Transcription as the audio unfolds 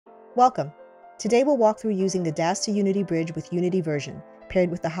Welcome! Today we'll walk through using the Daz to Unity bridge with Unity version,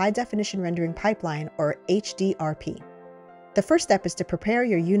 paired with the High Definition Rendering Pipeline, or HDRP. The first step is to prepare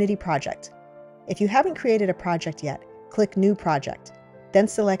your Unity project. If you haven't created a project yet, click New Project. Then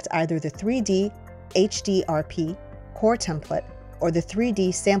select either the 3D HDRP Core Template or the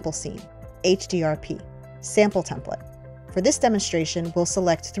 3D Sample Scene HDRP Sample Template. For this demonstration, we'll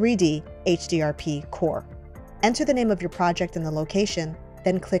select 3D HDRP Core. Enter the name of your project and the location,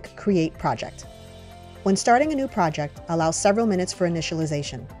 then click Create Project. When starting a new project, allow several minutes for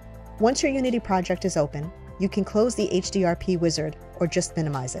initialization. Once your Unity project is open, you can close the HDRP wizard or just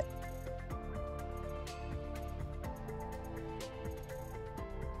minimize it.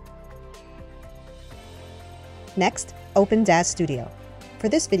 Next, open Daz Studio. For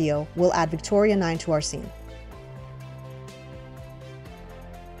this video, we'll add Victoria 9 to our scene.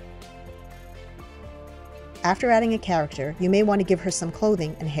 After adding a character, you may want to give her some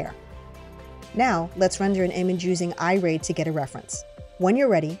clothing and hair. Now, let's render an image using iRay to get a reference. When you're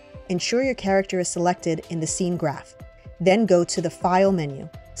ready, ensure your character is selected in the scene graph. Then go to the File menu,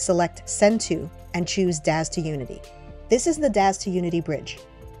 select Send To, and choose Daz to Unity. This is the Daz to Unity bridge.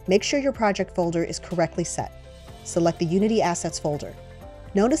 Make sure your project folder is correctly set. Select the Unity Assets folder.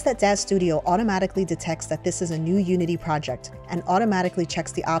 Notice that Daz Studio automatically detects that this is a new Unity project and automatically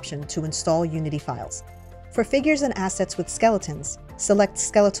checks the option to install Unity files. For figures and assets with skeletons, select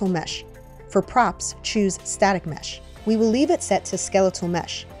Skeletal Mesh. For props, choose Static Mesh. We will leave it set to Skeletal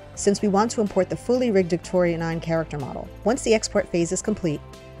Mesh, since we want to import the fully rigged Victoria 9 character model. Once the export phase is complete,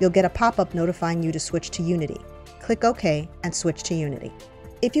 you'll get a pop-up notifying you to switch to Unity. Click OK and switch to Unity.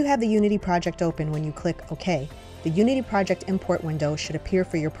 If you have the Unity project open when you click OK, the Unity project import window should appear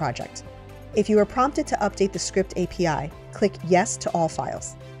for your project. If you are prompted to update the script API, click Yes to all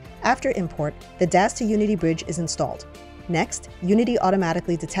files. After import, the Daz to Unity bridge is installed. Next, Unity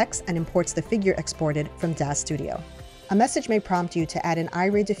automatically detects and imports the figure exported from Daz Studio. A message may prompt you to add an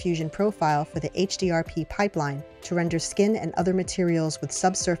iRay diffusion profile for the HDRP pipeline to render skin and other materials with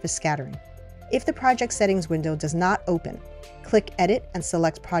subsurface scattering. If the project settings window does not open, click Edit and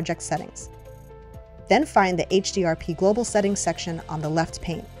select Project Settings. Then find the HDRP Global Settings section on the left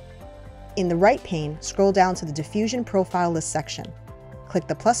pane. In the right pane, scroll down to the Diffusion Profile List section. Click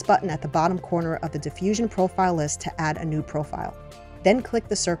the plus button at the bottom corner of the Diffusion Profile List to add a new profile. Then click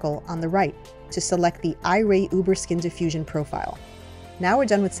the circle on the right to select the iRay Uber Skin Diffusion profile. Now we're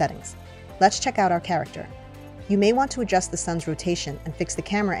done with settings. Let's check out our character. You may want to adjust the sun's rotation and fix the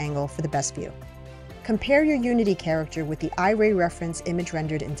camera angle for the best view. Compare your Unity character with the iRay reference image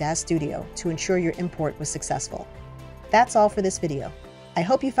rendered in Daz Studio to ensure your import was successful. That's all for this video. I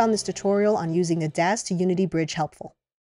hope you found this tutorial on using the Daz to Unity bridge helpful.